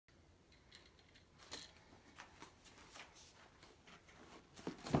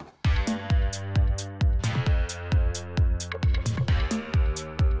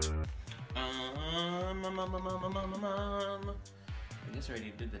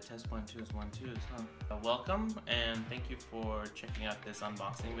already did the test 1, 2s, 1, 2s, huh? Welcome, and thank you for checking out this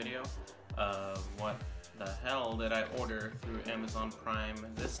unboxing video of what the hell did I order through Amazon Prime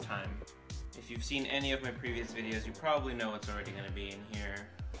this time. If you've seen any of my previous videos, you probably know what's already going to be in here.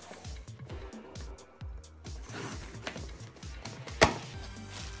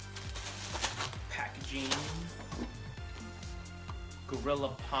 Packaging.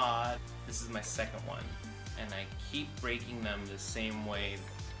 Gorilla Pod. This is my second one, and I keep breaking them the same way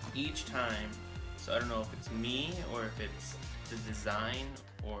each time, so I don't know if it's me or if it's the design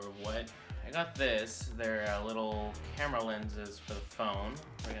or what. I got this. They're little camera lenses for the phone.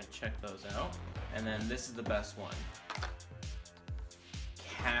 We're gonna check those out. And then this is the best one.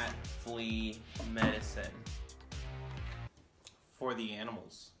 Cat flea medicine for the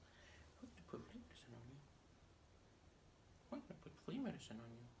animals. Put flea medicine on you. Why did I put flea medicine on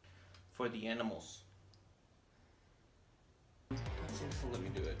you? For the animals. Let's see if it'll let me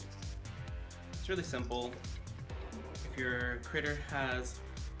do it. It's really simple. If your critter has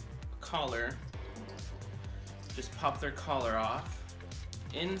a collar, just pop their collar off.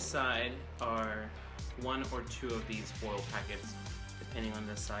 Inside are 1 or 2 of these foil packets, depending on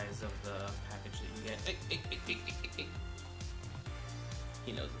the size of the package that you get.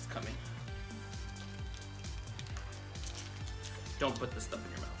 He knows it's coming. Don't put this stuff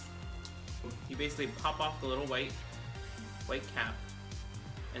in your mouth. You basically pop off the little white cap,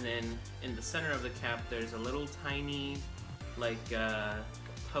 and then in the center of the cap there's a little tiny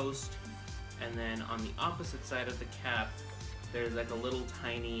post, and then on the opposite side of the cap there's like a little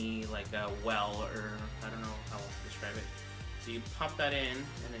tiny well, or I don't know how else to describe it. So you pop that in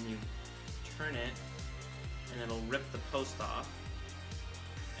and then you turn it and it'll rip the post off,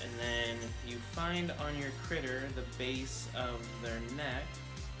 and then you find on your critter the base of their neck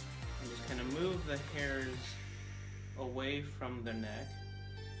and just kind of move the hairs away from their neck,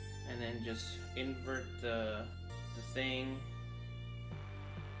 and then just invert the thing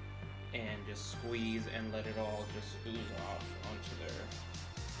and just squeeze and let it all just ooze off onto their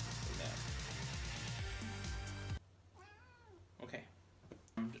neck. Okay.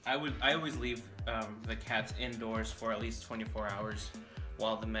 I always leave the cats indoors for at least 24 hours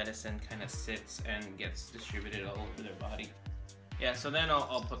while the medicine kind of sits and gets distributed all over their body. Yeah, so then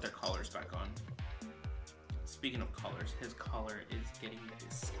I'll put their collars back on. Speaking of collars, his collar is getting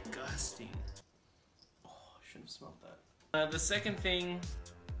disgusting. Oh, I shouldn't have smelled that. The second thing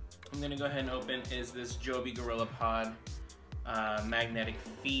I'm gonna go ahead and open is this Joby Gorilla Pod magnetic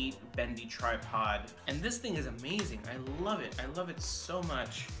feet bendy tripod. And this thing is amazing. I love it. I love it so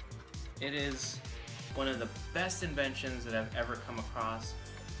much. It is one of the best inventions that I've ever come across.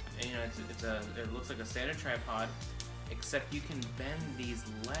 And, you know, it looks like a standard tripod, except you can bend these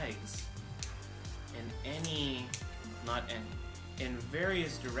legs in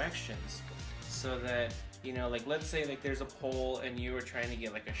various directions, so that, you know, like let's say like there's a pole and you were trying to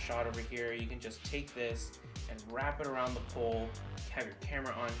get like a shot over here, you can just take this and wrap it around the pole, have your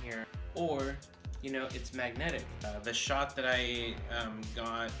camera on here, or, you know, it's magnetic. The shot that I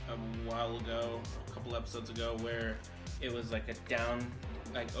got a while ago, a couple episodes ago, where it was like a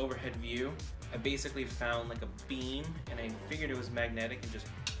overhead view, I basically found like a beam and I figured it was magnetic and just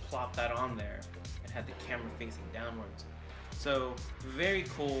plopped that on there and had the camera facing downwards. So very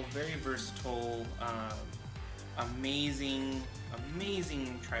cool, very versatile, amazing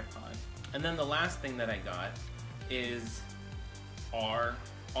tripod. And then the last thing that I got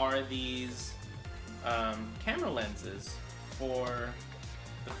are these camera lenses for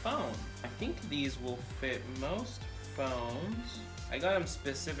the phone. I think these will fit most phones. I got them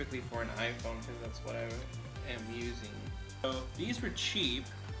specifically for an iPhone because that's what I am using. So these were cheap.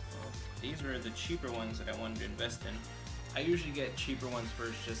 Well, these were the cheaper ones that I wanted to invest in. I usually get cheaper ones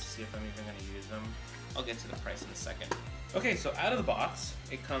first just to see if I'm even going to use them. I'll get to the price in a second. Okay, so out of the box,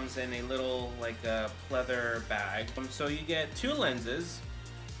 it comes in a little pleather bag. So you get 2 lenses.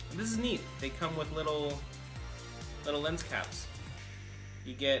 This is neat. They come with little lens caps.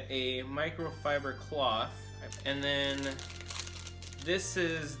 You get a microfiber cloth, and then this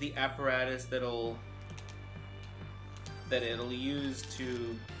is the apparatus that it'll use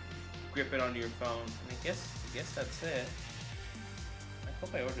to grip it onto your phone. And I guess that's it. I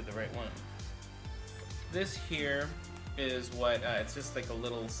hope I ordered the right one. This here is what it's just like a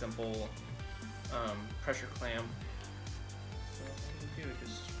little simple pressure clamp. So what do you do?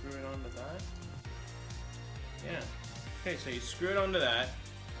 Just screw it onto that. Yeah. Okay, so you screw it onto that,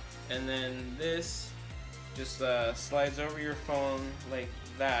 and then this just slides over your phone like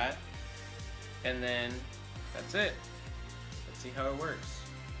that, and then that's it. Let's see how it works.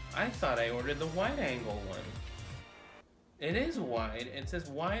 I thought I ordered the wide angle one. It is wide. It says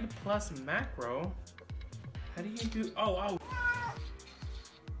wide plus macro. How do you do? Oh, oh.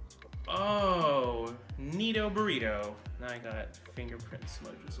 Oh, neato burrito. Now I got fingerprint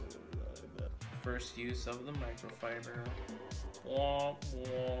smudges all over the first use of the microfiber. Wah,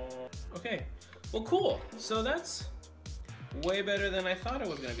 wah. Okay, well, cool. So that's way better than I thought it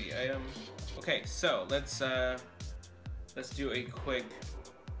was gonna be. Okay, so let's do a quick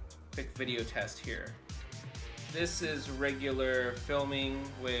video test here. This is regular filming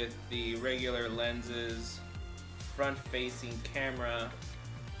with the regular lenses, front-facing camera.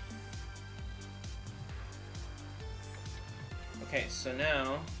 Okay, so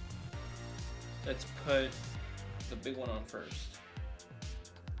now let's put the big one on first.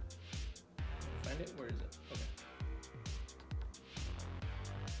 Find it? Where is it? Okay.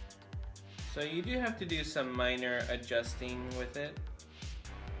 So you do have to do some minor adjusting with it.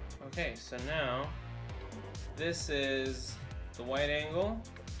 Okay, so now this is the wide angle.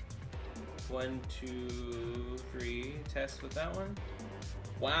 1, 2, 3. Test with that one.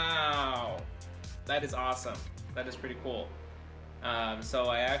 Wow, that is awesome. That is pretty cool. So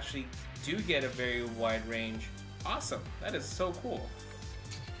I actually do get a very wide range. Awesome. That is so cool.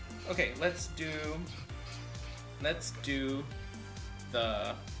 Okay, let's do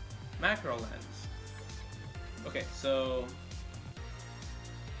the macro lens. Okay, so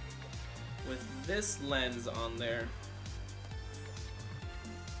with this lens on there,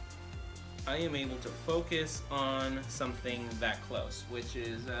 I am able to focus on something that close, which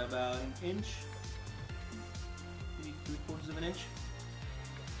is about an inch, maybe 3/4 of an inch.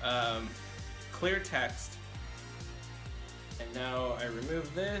 Clear text. And now I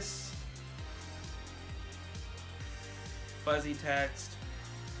remove this. Fuzzy text.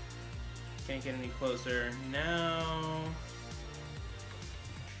 Can't get any closer. Now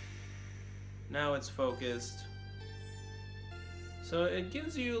it's focused. So it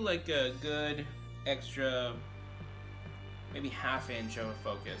gives you like a good extra, maybe ½ inch of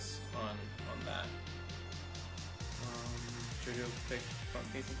focus on that. Should we do a quick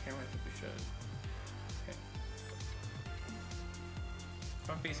front-facing camera? I think we should. Okay.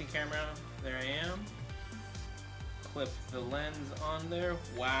 Front-facing camera. There I am. Clip the lens on there.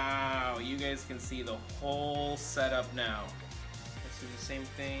 Wow, you guys can see the whole setup now. Let's do the same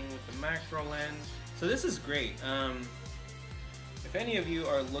thing with the macro lens. So this is great. If any of you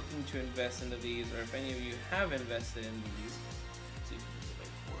are looking to invest into these, or if any of you have invested in these, let's see if we can get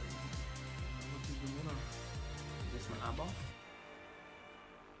like 4. What is the winner? Is this my eyeball?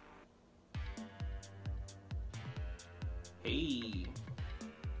 Hey,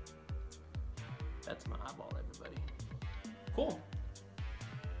 that's my eyeball, everybody. Cool.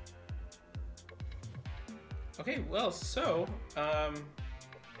 Okay, well, so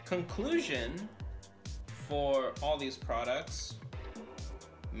conclusion for all these products,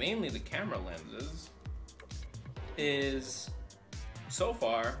 mainly the camera lenses, is so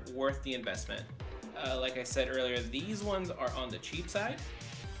far worth the investment. Like I said earlier, these ones are on the cheap side.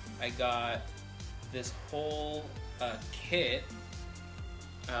 I got this whole kit,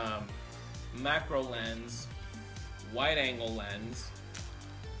 macro lens, wide angle lens,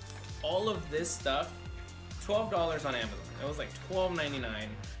 all of this stuff, $12 on Amazon. It was like $12.99.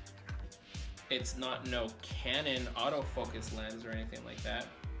 It's not no Canon autofocus lens or anything like that.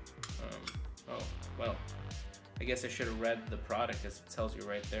 Oh, well, I guess I should have read the product, as it tells you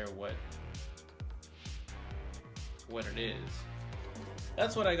right there what it is.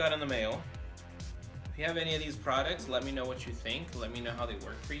 That's what I got in the mail. If you have any of these products, let me know what you think. Let me know how they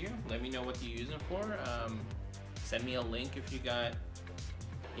work for you. Let me know what you use them for. Send me a link if you got,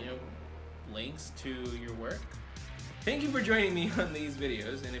 links to your work. Thank you for joining me on these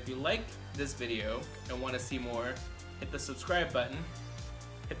videos, and if you like this video and want to see more, hit the subscribe button,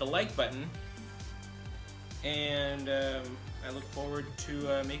 hit the like button, and I look forward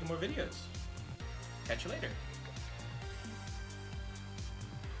to making more videos. Catch you later.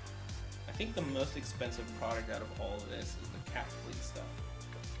 I think the most expensive product out of all of this is the cat flea stuff.